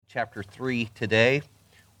chapter 3 today.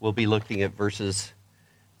 We'll be looking at verses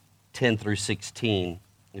 10 through 16.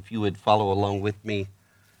 If you would follow along with me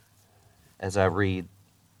as I read.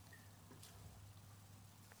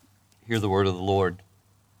 Hear the word of the Lord.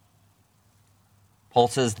 Paul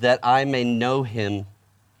says, that I may know him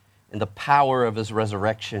in the power of his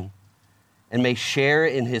resurrection and may share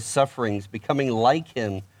in his sufferings, becoming like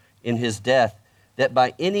him in his death, that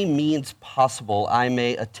by any means possible I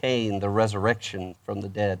may attain the resurrection from the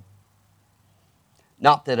dead.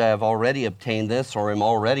 Not that I have already obtained this or am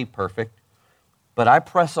already perfect, but I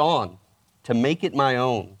press on to make it my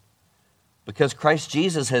own, because Christ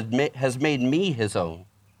Jesus has made me his own.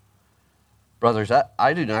 Brothers,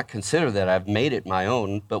 I do not consider that I've made it my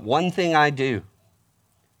own, but one thing I do,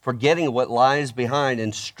 forgetting what lies behind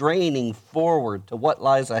and straining forward to what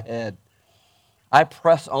lies ahead, I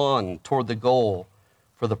press on toward the goal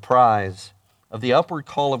for the prize of the upward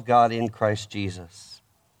call of God in Christ Jesus.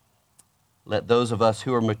 Let those of us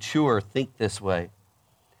who are mature think this way.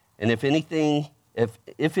 And if in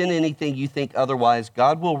anything you think otherwise,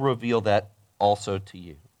 God will reveal that also to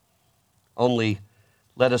you. Only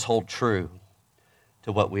let us hold true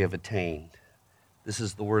to what we have attained. This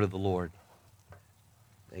is the word of the Lord.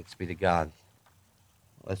 Thanks be to God.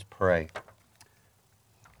 Let's pray.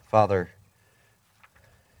 Father,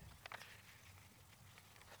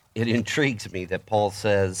 it intrigues me that Paul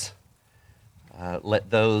says, let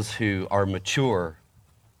those who are mature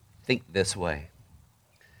think this way.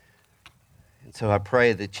 And so I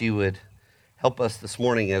pray that you would help us this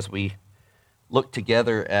morning as we look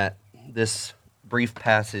together at this brief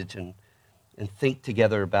passage and think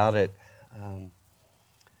together about it.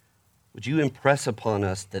 Would you impress upon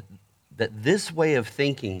us that this way of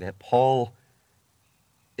thinking that Paul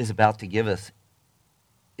is about to give us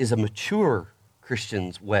is a mature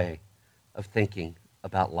Christian's way of thinking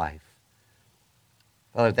about life?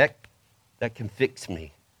 Father, that convicts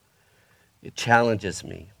me. It challenges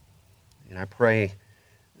me. And I pray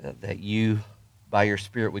that you, by your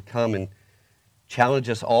Spirit, would come and challenge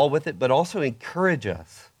us all with it, but also encourage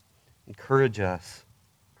us. Encourage us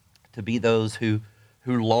to be those who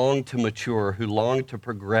long to mature, who long to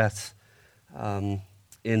progress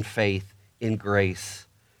in faith, in grace,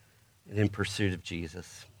 and in pursuit of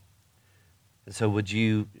Jesus. And so would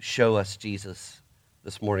you show us Jesus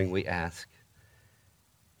this morning, we ask.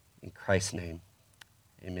 In Christ's name,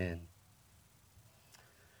 amen.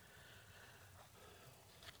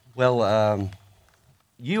 Well,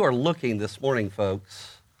 you are looking this morning,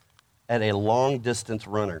 folks, at a long-distance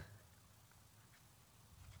runner.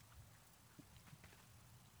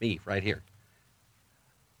 Me, right here.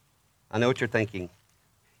 I know what you're thinking.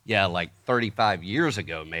 Yeah, like 35 years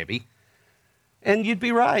ago, maybe. And you'd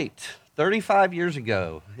be right. 35 years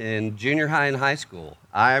ago, in junior high and high school,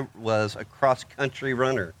 I was a cross-country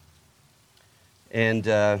runner. And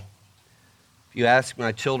if you ask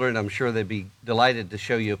my children, I'm sure they'd be delighted to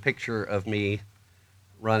show you a picture of me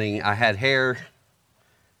running. I had hair,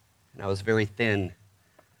 and I was very thin.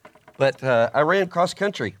 But I ran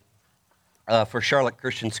cross-country for Charlotte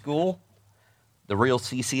Christian School, the real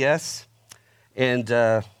CCS, and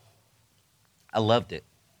I loved it.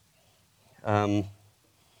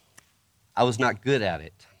 I was not good at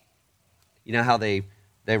it. You know how they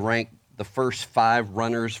rank the first 5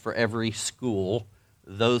 runners for every school?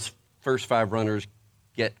 Those first 5 runners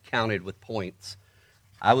get counted with points.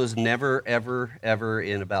 I was never, ever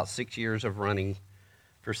in about 6 years of running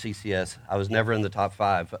for CCS, I was never in the top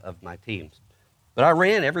 5 of my teams. But I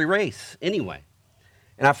ran every race anyway.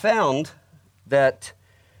 And I found that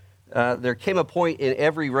there came a point in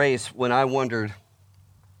every race when I wondered,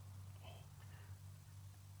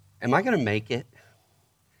 am I going to make it?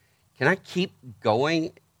 Can I keep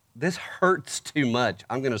going? This hurts too much.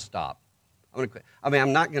 I'm going to stop. I'm going to quit. I mean,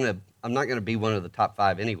 I'm not going to be one of the top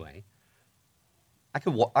 5 anyway. I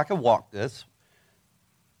could walk this.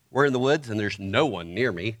 We're in the woods and there's no one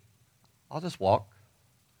near me. I'll just walk.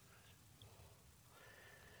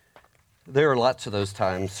 There are lots of those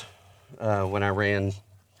times when I ran.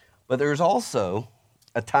 But there's also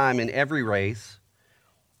a time in every race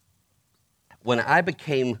when I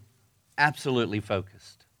became absolutely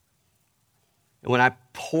focused. And when I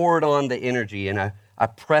poured on the energy and I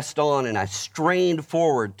pressed on and I strained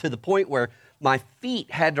forward to the point where my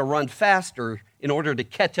feet had to run faster in order to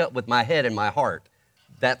catch up with my head and my heart.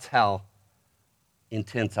 That's how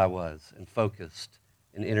intense I was and focused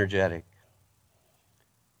and energetic.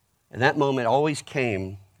 And that moment always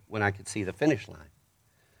came when I could see the finish line,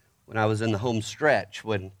 when I was in the home stretch,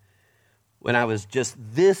 when I was just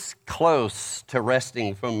this close to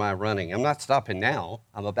resting from my running. I'm not stopping now.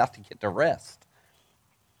 I'm about to get to rest.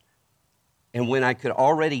 And when I could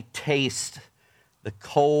already taste the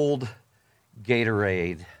cold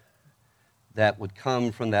Gatorade that would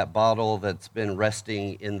come from that bottle that's been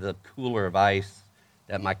resting in the cooler of ice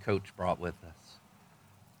that my coach brought with us.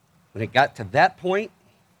 When it got to that point,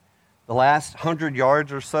 the last 100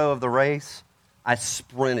 yards or so of the race, I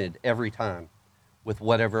sprinted every time with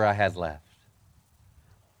whatever I had left.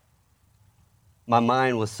 My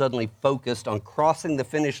mind was suddenly focused on crossing the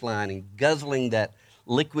finish line and guzzling that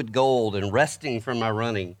liquid gold and resting from my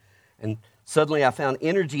running. And suddenly I found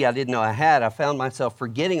energy I didn't know I had. I found myself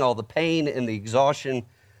forgetting all the pain and the exhaustion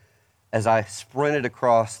as I sprinted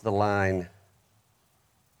across the line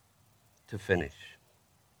to finish.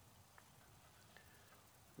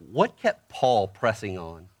 What kept Paul pressing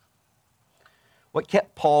on? What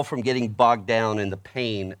kept Paul from getting bogged down in the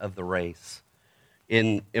pain of the race,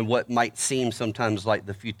 in what might seem sometimes like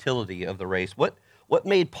the futility of the race? What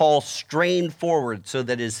made Paul strain forward so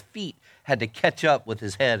that his feet had to catch up with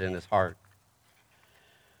his head and his heart?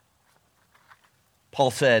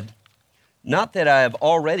 Paul said, "Not that I have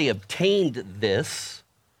already obtained this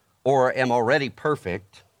or am already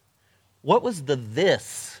perfect." What was the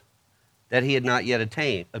this that he had not yet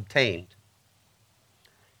obtained?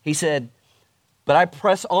 He said, "But I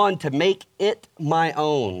press on to make it my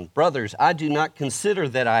own. Brothers, I do not consider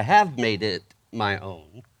that I have made it my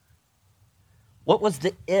own." What was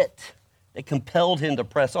the it that compelled him to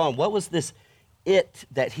press on? What was this it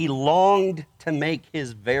that he longed to make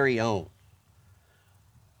his very own?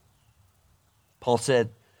 Paul said,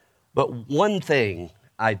 "But one thing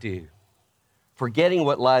I do, forgetting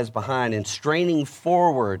what lies behind and straining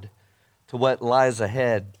forward to what lies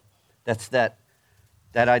ahead." That's that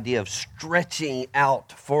idea of stretching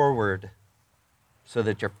out forward so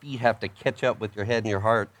that your feet have to catch up with your head and your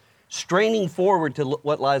heart. Straining forward to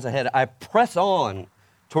what lies ahead, I press on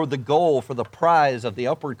toward the goal for the prize of the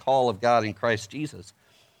upward call of God in Christ Jesus.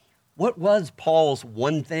 What was Paul's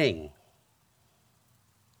one thing?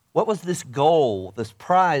 What was this goal, this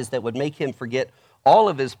prize that would make him forget all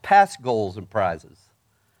of his past goals and prizes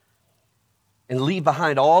and leave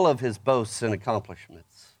behind all of his boasts and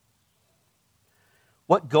accomplishments?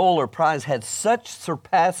 What goal or prize had such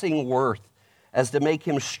surpassing worth as to make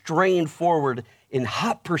him strain forward in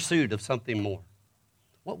hot pursuit of something more?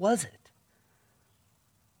 What was it?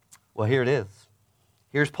 Well, here it is.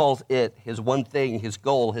 Here's Paul's it, his one thing, his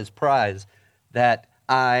goal, his prize, that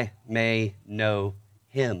I may know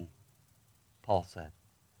him, Paul said,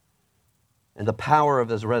 and the power of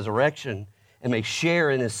his resurrection, and may share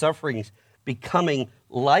in his sufferings, becoming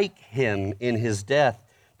like him in his death,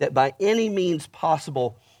 that by any means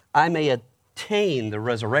possible I may attain the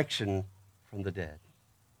resurrection from the dead.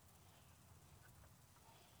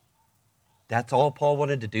 That's all Paul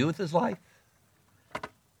wanted to do with his life?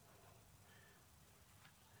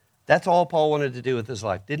 That's all Paul wanted to do with his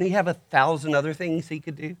life. Didn't he have 1,000 other things he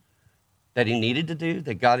could do that he needed to do,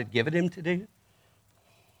 that God had given him to do?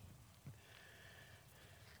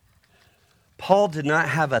 Paul did not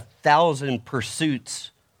have 1,000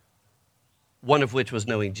 pursuits, one of which was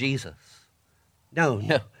knowing Jesus.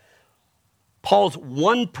 No. Paul's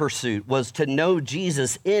one pursuit was to know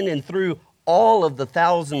Jesus in and through all of the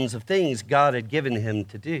thousands of things God had given him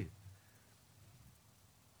to do.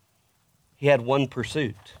 He had one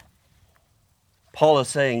pursuit. Paul is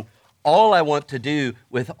saying, all I want to do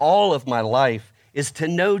with all of my life is to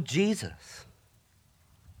know Jesus.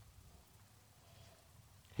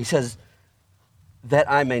 He says,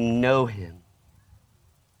 that I may know him.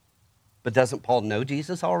 But doesn't Paul know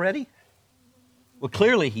Jesus already? Well,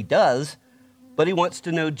 clearly he does, but he wants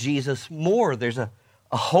to know Jesus more. There's a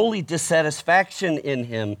holy dissatisfaction in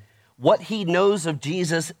him. What he knows of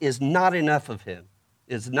Jesus is not enough of him,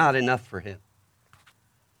 is not enough for him.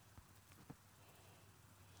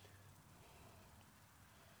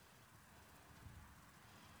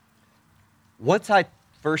 Once I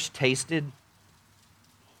first tasted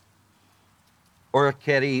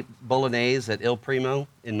orecchiette bolognese at Il Primo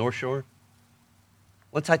in North Shore,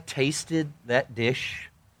 once I tasted that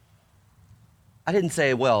dish, I didn't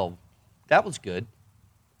say, well, that was good.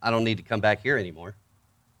 I don't need to come back here anymore.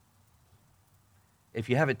 If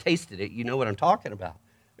you haven't tasted it, you know what I'm talking about.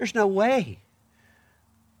 There's no way.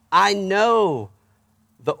 I know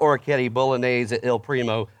the orecchiette bolognese at Il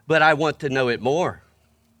Primo, but I want to know it more.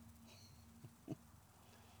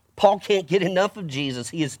 Paul can't get enough of Jesus.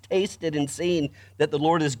 He has tasted and seen that the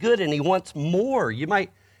Lord is good, and he wants more. You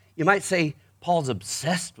might say Paul's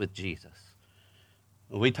obsessed with Jesus.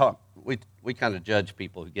 We kind of judge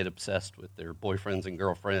people who get obsessed with their boyfriends and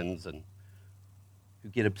girlfriends and who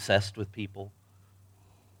get obsessed with people.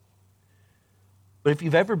 But if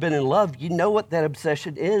you've ever been in love, you know what that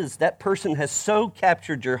obsession is. That person has so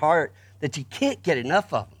captured your heart that you can't get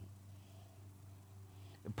enough of them.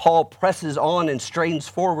 Paul presses on and strains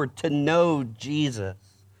forward to know Jesus.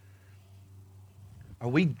 Are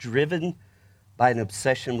we driven by an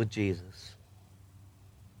obsession with Jesus?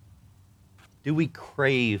 Do we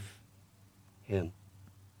crave him?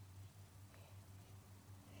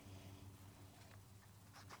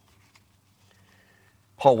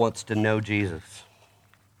 Paul wants to know Jesus.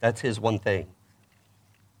 That's his one thing.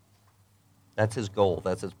 That's his goal.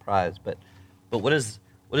 That's his prize. But what does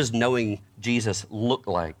knowing Jesus look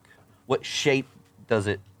like? What shape does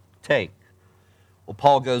it take? Well,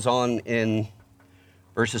 Paul goes on in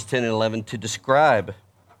verses 10 and 11 to describe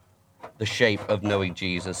the shape of knowing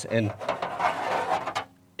Jesus. And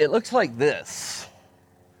it looks like this.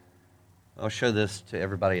 I'll show this to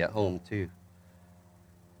everybody at home too.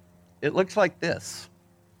 It looks like this.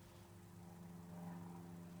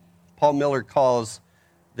 Paul Miller calls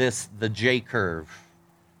this the J curve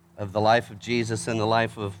of the life of Jesus and the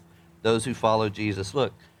life of those who follow Jesus.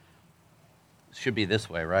 Look, it should be this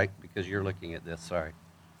way, right? Because you're looking at this, sorry.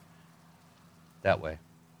 That way.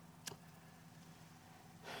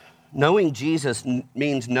 Knowing Jesus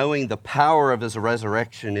means knowing the power of his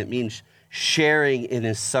resurrection. It means sharing in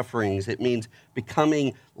his sufferings. It means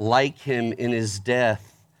becoming like him in his death.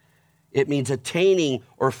 It means attaining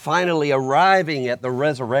or finally arriving at the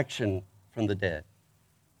resurrection from the dead.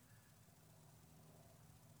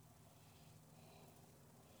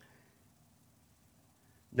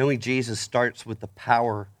 Knowing Jesus starts with the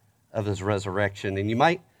power of his resurrection. And you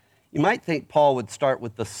might think Paul would start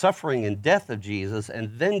with the suffering and death of Jesus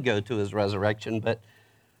and then go to his resurrection. But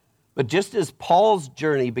just as Paul's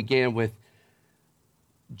journey began with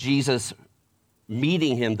Jesus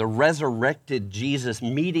meeting him, the resurrected Jesus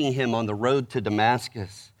meeting him on the road to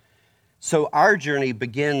Damascus, so our journey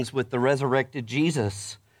begins with the resurrected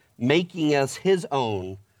Jesus making us his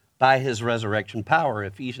own by his resurrection power.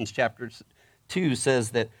 Ephesians chapter 2 says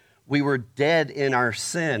that we were dead in our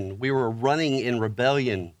sin. We were running in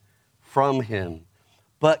rebellion from him.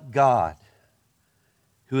 But God,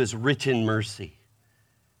 who is rich in mercy,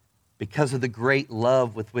 because of the great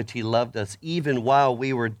love with which he loved us, even while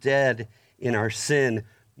we were dead in our sin,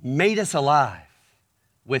 made us alive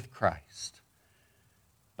with Christ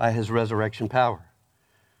by his resurrection power.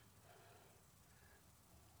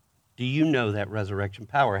 Do you know that resurrection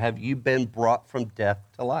power? Have you been brought from death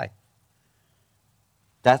to life?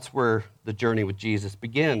 That's where the journey with Jesus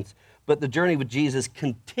begins. But the journey with Jesus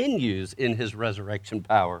continues in his resurrection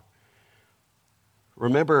power.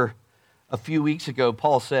 Remember, a few weeks ago,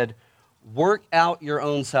 Paul said, "Work out your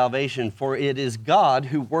own salvation, for it is God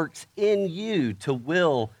who works in you to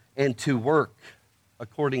will and to work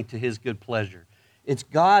according to his good pleasure." It's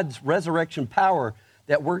God's resurrection power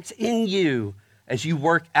that works in you as you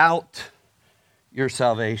work out your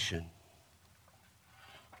salvation.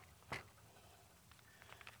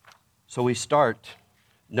 So we start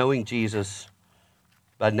knowing Jesus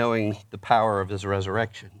by knowing the power of his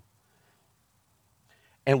resurrection.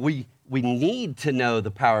 And we need to know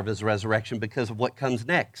the power of his resurrection because of what comes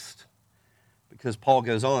next. Because Paul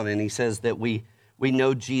goes on and he says that we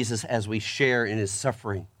know Jesus as we share in his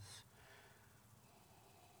sufferings.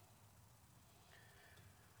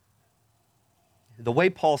 The way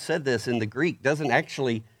Paul said this in the Greek doesn't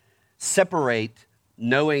actually separate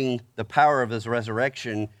knowing the power of his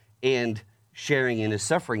resurrection and sharing in his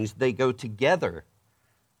sufferings. They go together.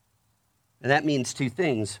 And that means two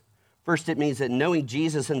things. First, it means that knowing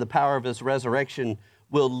Jesus and the power of his resurrection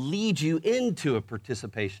will lead you into a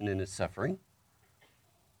participation in his suffering.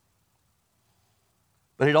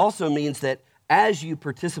 But it also means that as you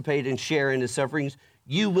participate and share in his sufferings,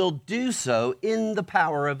 you will do so in the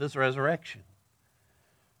power of his resurrection.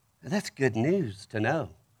 And that's good news to know,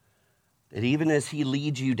 that even as he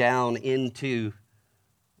leads you down into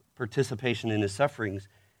participation in his sufferings,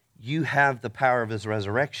 you have the power of his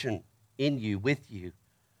resurrection in you, with you,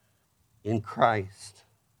 in Christ.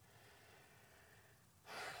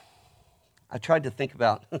 I tried to think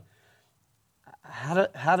about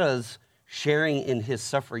how does sharing in his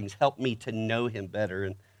sufferings help me to know him better?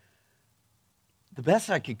 And the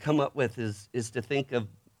best I could come up with is to think of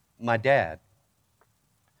my dad.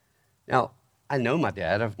 Now, I know my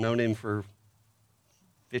dad. I've known him for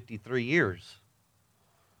 53 years.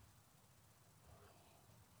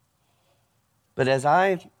 But as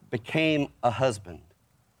I became a husband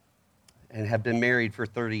and have been married for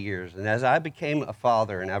 30 years, and as I became a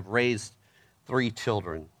father and I've raised 3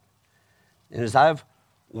 children, and as I've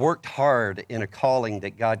worked hard in a calling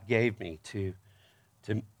that God gave me to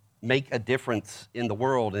make a difference in the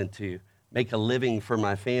world and to make a living for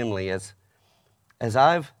my family, as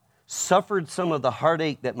I've suffered some of the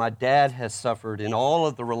heartache that my dad has suffered in all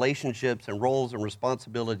of the relationships and roles and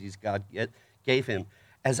responsibilities God gave him,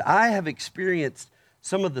 as I have experienced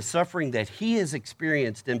some of the suffering that he has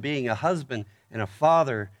experienced in being a husband and a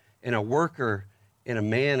father and a worker and a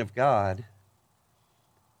man of God,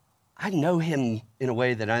 I know him in a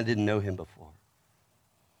way that I didn't know him before.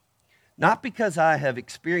 Not because I have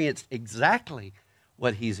experienced exactly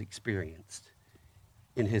what he's experienced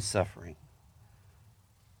in his suffering,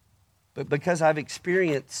 but because I've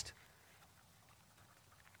experienced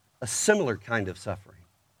a similar kind of suffering.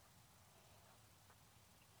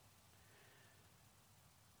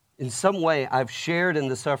 In some way, I've shared in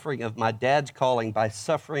the suffering of my dad's calling by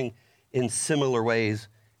suffering in similar ways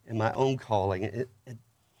in my own calling.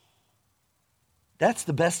 That's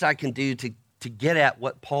the best I can do to get at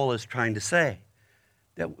what Paul is trying to say,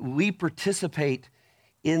 that we participate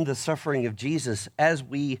in the suffering of Jesus as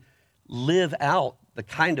we live out the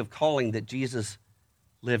kind of calling that Jesus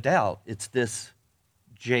lived out. It's this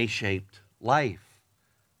J-shaped life.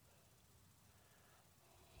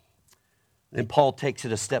 Then Paul takes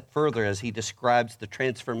it a step further as he describes the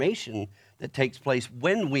transformation that takes place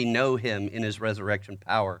when we know him in his resurrection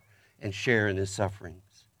power and share in his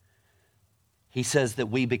sufferings. He says that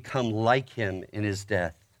we become like him in his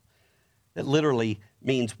death. That literally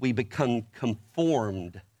means we become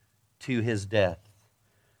conformed to his death.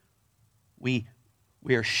 We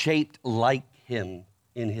are shaped like him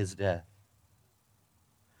in his death.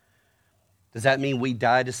 Does that mean we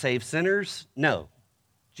die to save sinners? No.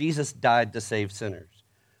 Jesus died to save sinners.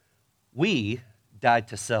 We died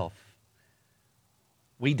to self.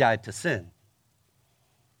 We died to sin.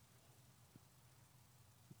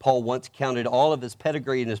 Paul once counted all of his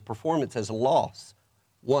pedigree and his performance as a loss,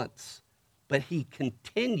 once, but he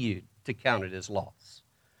continued to count it as loss.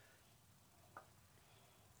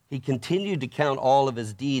 He continued to count all of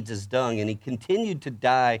his deeds as dung, and he continued to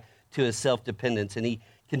die to his self-dependence, and he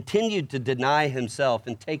continued to deny himself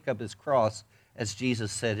and take up his cross as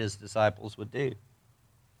Jesus said his disciples would do.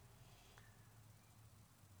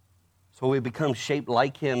 So we become shaped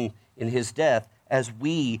like him in his death as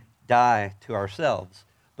we die to ourselves,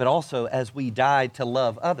 but also as we die to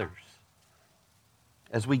love others,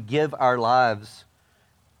 as we give our lives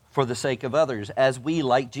for the sake of others, as we,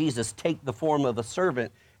 like Jesus, take the form of a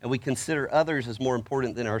servant and we consider others as more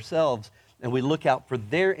important than ourselves, and we look out for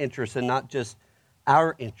their interests and not just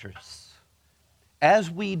our interests. As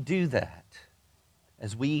we do that,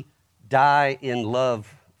 as we die in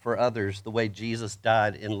love for others the way Jesus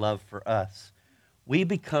died in love for us, we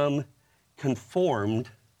become conformed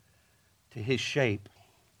to his shape.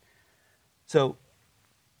 So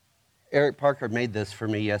Eric Parker made this for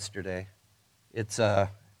me yesterday. It's a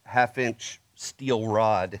 1/2-inch steel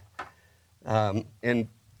rod. And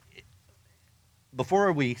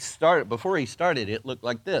before he started, it looked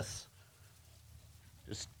like this.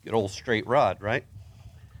 Just good old straight rod, right?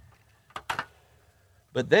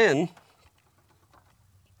 But then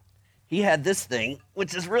he had this thing,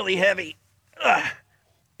 which is really heavy,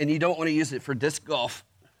 and you don't want to use it for disc golf.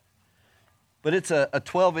 But it's a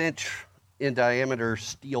 12-inch in diameter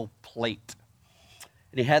steel plate.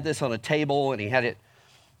 And he had this on a table, and he had it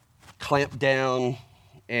clamped down,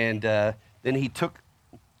 and then he took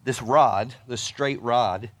this rod, this straight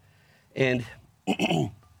rod, and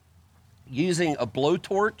using a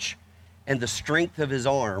blowtorch and the strength of his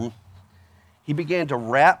arm, he began to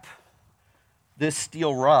wrap this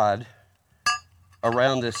steel rod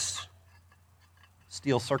around this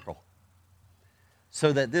steel circle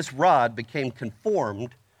so that this rod became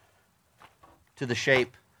conformed to the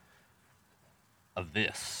shape of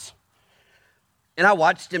this. And I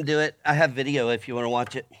watched him do it. I have video if you want to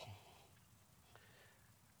watch it.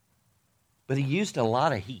 But he used a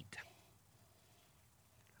lot of heat.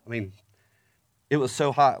 I mean, it was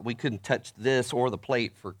so hot we couldn't touch this or the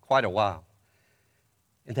plate for quite a while.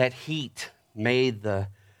 And that heat made the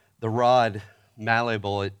rod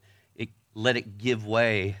malleable. It let it give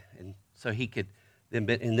way, and so he could then.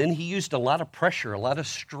 And then he used a lot of pressure, a lot of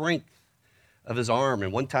strength of his arm.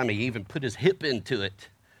 And one time he even put his hip into it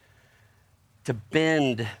to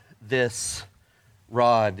bend this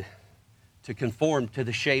rod to conform to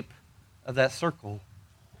the shape of that circle.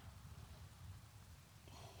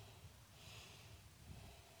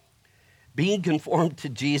 Being conformed to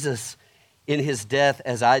Jesus in his death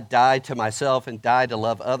as I die to myself and die to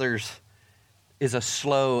love others is a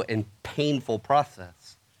slow and painful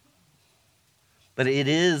process. But it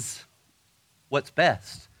is what's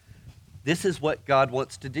best. This is what God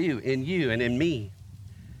wants to do in you and in me.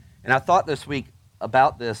 And I thought this week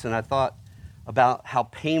about this, and I thought about how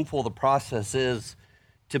painful the process is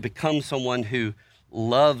to become someone who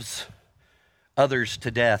loves others to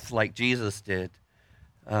death like Jesus did,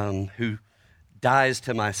 who dies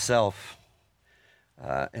to myself.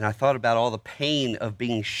 And I thought about all the pain of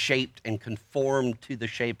being shaped and conformed to the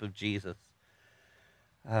shape of Jesus.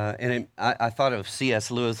 I thought of C.S.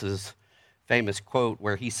 Lewis's famous quote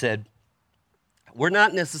where he said, "We're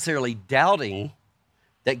not necessarily doubting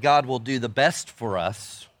that God will do the best for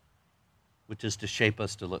us, which is to shape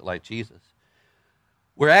us to look like Jesus.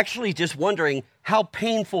 We're actually just wondering how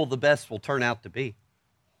painful the best will turn out to be."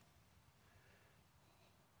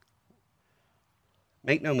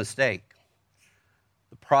 Make no mistake,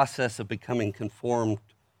 the process of becoming conformed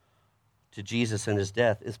to Jesus and his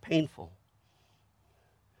death is painful.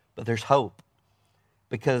 But there's hope,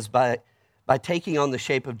 because by taking on the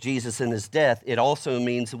shape of Jesus in his death, it also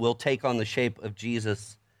means we'll take on the shape of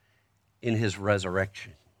Jesus in his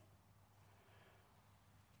resurrection.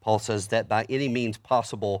 Paul says that by any means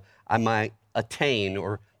possible, I might attain,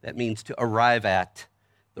 or that means to arrive at,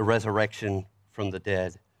 the resurrection from the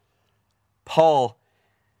dead. Paul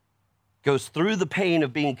goes through the pain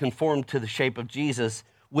of being conformed to the shape of Jesus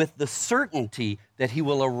with the certainty that he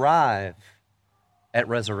will arrive at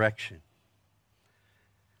resurrection.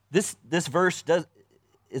 This verse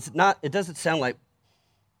doesn't sound like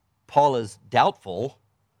Paul is doubtful,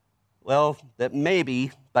 well, that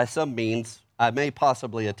maybe by some means I may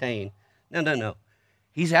possibly attain. No.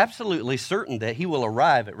 He's absolutely certain that he will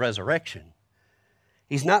arrive at resurrection.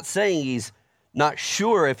 He's not saying he's not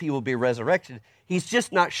sure if he will be resurrected. He's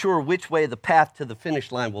just not sure which way the path to the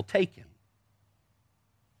finish line will take him.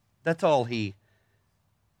 That's all he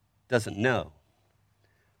doesn't know.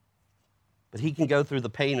 But he can go through the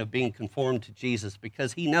pain of being conformed to Jesus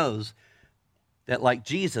because he knows that, like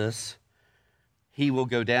Jesus, he will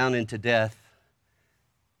go down into death.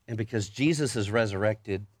 And because Jesus is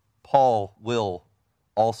resurrected, Paul will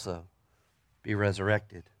also be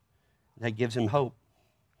resurrected. That gives him hope.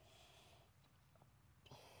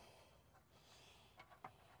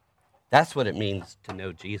 That's what it means to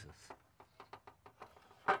know Jesus.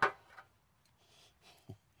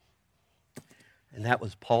 And that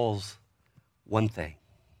was Paul's one thing.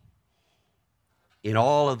 In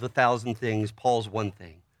all of the 1,000 things, Paul's one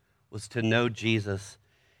thing was to know Jesus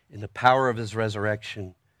in the power of his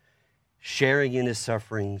resurrection, sharing in his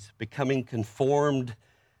sufferings, becoming conformed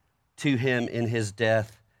to him in his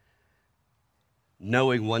death,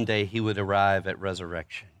 knowing one day he would arrive at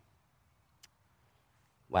resurrection.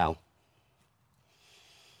 Wow.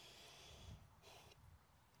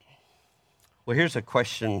 Well, here's a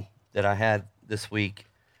question that I had this week,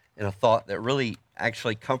 and a thought that really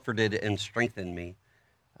actually comforted and strengthened me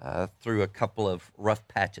through a couple of rough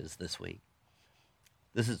patches this week.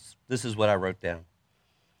 This is what I wrote down.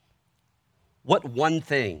 What one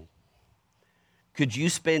thing could you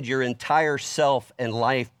spend your entire self and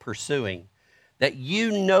life pursuing that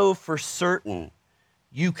you know for certain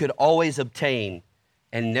you could always obtain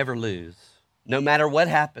and never lose, no matter what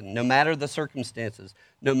happened, no matter the circumstances,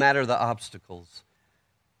 no matter the obstacles?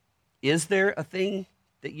 Is there a thing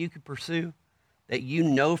that you could pursue that you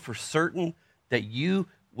know for certain that you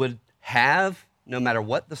would have no matter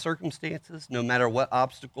what the circumstances, no matter what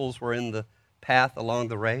obstacles were in the path along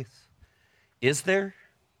the race? Is there?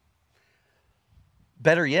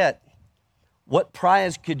 Better yet, what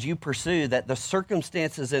prize could you pursue that the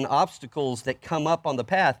circumstances and obstacles that come up on the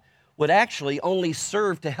path would actually only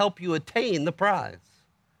serve to help you attain the prize?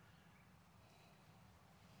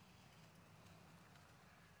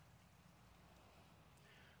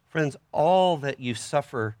 Friends, all that you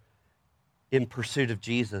suffer in pursuit of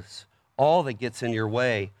Jesus, all that gets in your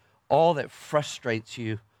way, all that frustrates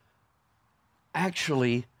you,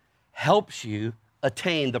 actually helps you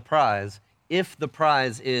attain the prize, if the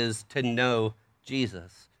prize is to know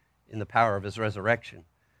Jesus in the power of his resurrection,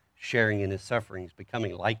 sharing in his sufferings,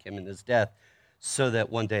 becoming like him in his death, so that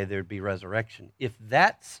one day there'd be resurrection. If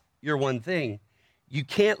that's your one thing, you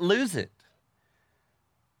can't lose it.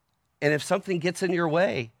 And if something gets in your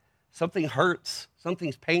way, something hurts,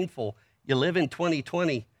 something's painful, you live in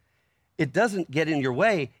 2020, it doesn't get in your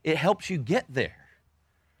way, it helps you get there.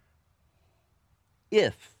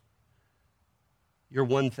 If your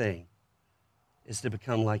one thing is to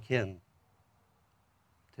become like him,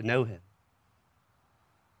 to know him.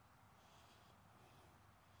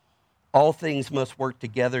 All things must work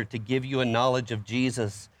together to give you a knowledge of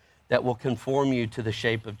Jesus that will conform you to the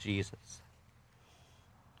shape of Jesus.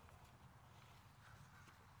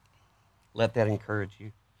 Let that encourage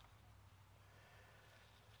you.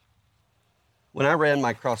 When I ran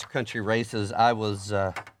my cross-country races, I was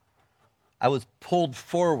pulled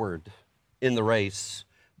forward in the race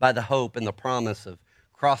by the hope and the promise of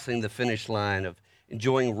crossing the finish line, of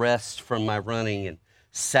enjoying rest from my running and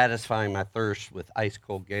satisfying my thirst with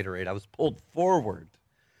ice-cold Gatorade. I was pulled forward.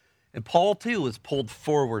 And Paul, too, was pulled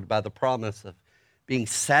forward by the promise of being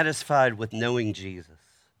satisfied with knowing Jesus,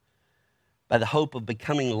 by the hope of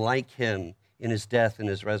becoming like him in his death and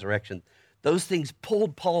his resurrection. Those things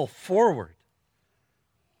pulled Paul forward.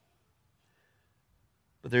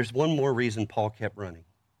 But there's one more reason Paul kept running.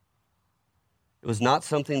 It was not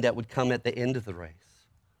something that would come at the end of the race,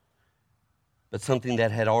 but something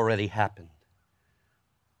that had already happened,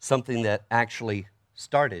 something that actually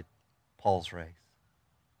started Paul's race.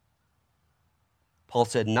 Paul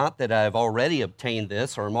said, not that I have already obtained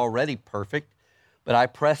this or am already perfect, but I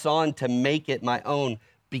press on to make it my own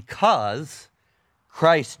because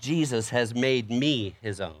Christ Jesus has made me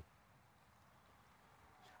his own.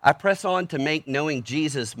 I press on to make knowing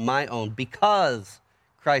Jesus my own because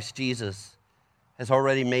Christ Jesus has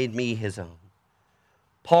already made me his own.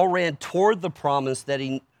 Paul ran toward the promise that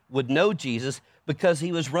he would know Jesus because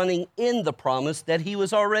he was running in the promise that he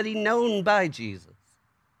was already known by Jesus.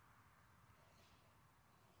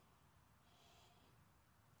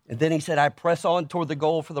 And then he said, I press on toward the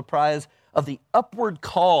goal for the prize of the upward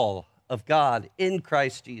call of God in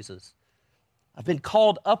Christ Jesus. I've been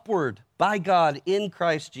called upward by God in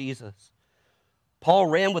Christ Jesus. Paul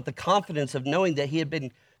ran with the confidence of knowing that he had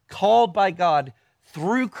been called by God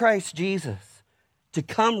through Christ Jesus to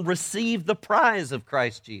come receive the prize of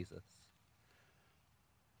Christ Jesus.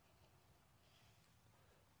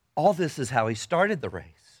 All this is how he started the race.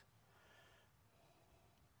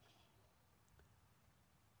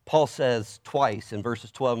 Paul says twice in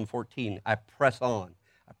verses 12 and 14, I press on,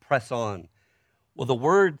 I press on. Well, the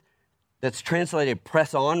word that's translated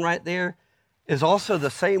press on right there is also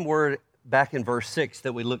the same word back in verse 6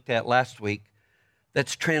 that we looked at last week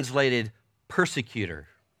that's translated persecutor.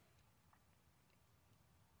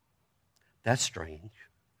 That's strange.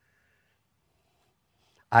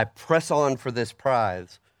 I press on for this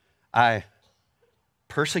prize. I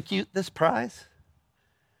persecute this prize?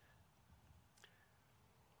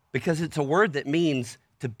 Because it's a word that means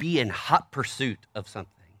to be in hot pursuit of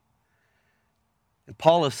something. And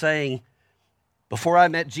Paul is saying, before I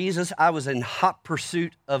met Jesus, I was in hot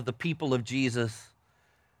pursuit of the people of Jesus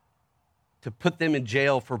to put them in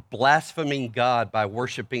jail for blaspheming God by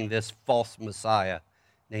worshiping this false Messiah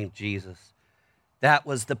named Jesus. That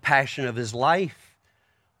was the passion of his life,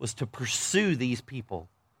 was to pursue these people.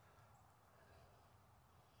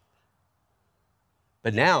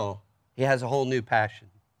 But now he has a whole new passion.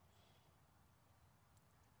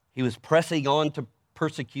 He was pressing on to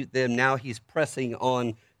persecute them. Now he's pressing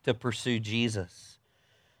on to pursue Jesus.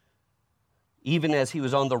 Even as he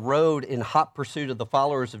was on the road in hot pursuit of the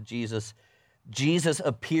followers of Jesus, Jesus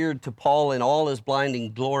appeared to Paul in all his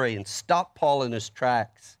blinding glory and stopped Paul in his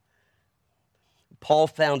tracks. Paul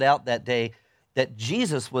found out that day that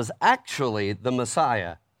Jesus was actually the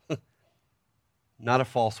Messiah. Not a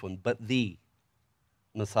false one, but the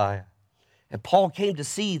Messiah. And Paul came to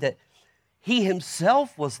see that he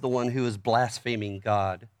himself was the one who was blaspheming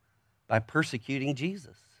God by persecuting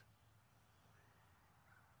Jesus.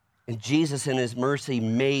 And Jesus, in his mercy,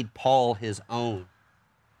 made Paul his own.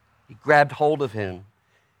 He grabbed hold of him.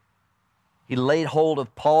 He laid hold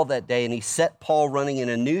of Paul that day, and he set Paul running in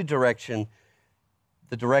a new direction,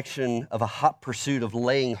 the direction of a hot pursuit of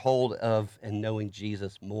laying hold of and knowing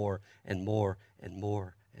Jesus more and more and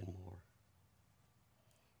more and more.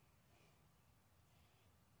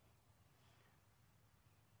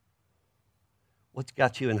 What's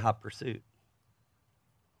got you in hot pursuit?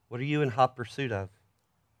 What are you in hot pursuit of?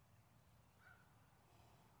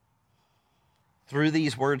 Through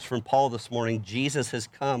these words from Paul this morning, Jesus has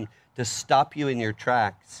come to stop you in your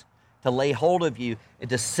tracks, to lay hold of you, and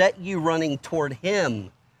to set you running toward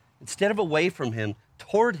him instead of away from him,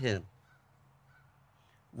 toward him.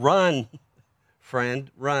 Run,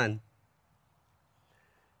 friend, run.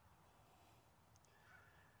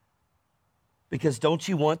 Because don't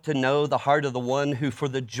you want to know the heart of the one who, for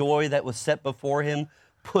the joy that was set before him,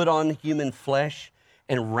 put on human flesh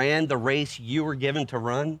and ran the race you were given to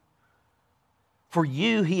run? For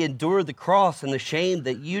you, he endured the cross and the shame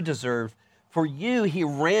that you deserve. For you, he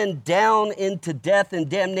ran down into death and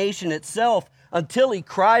damnation itself until he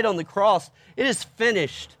cried on the cross, "It is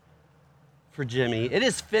finished," for Jimmy. It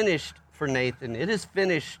is finished for Nathan. It is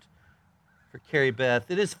finished for Carrie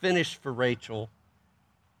Beth. It is finished for Rachel.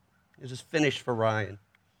 It is finished for Ryan.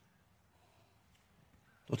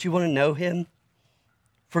 Don't you want to know him?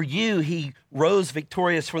 For you, he rose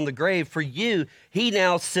victorious from the grave. For you, he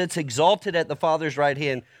now sits exalted at the Father's right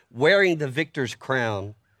hand, wearing the victor's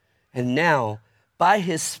crown. And now, by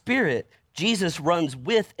his Spirit, Jesus runs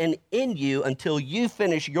with and in you until you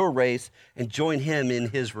finish your race and join him in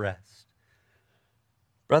his rest.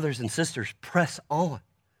 Brothers and sisters, press on.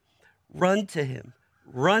 Run to him.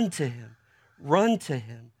 Run to him. Run to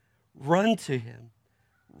him. Run to him.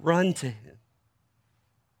 Run to him.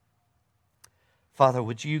 Father,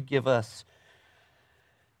 would you give us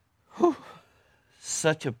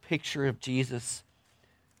such a picture of Jesus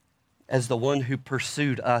as the one who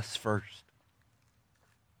pursued us first,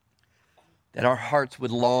 that our hearts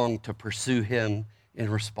would long to pursue him in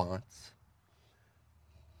response.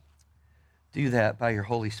 Do that by your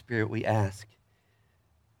Holy Spirit, we ask,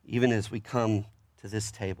 even as we come to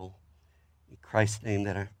this table. In Christ's name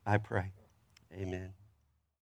that I pray. Amen.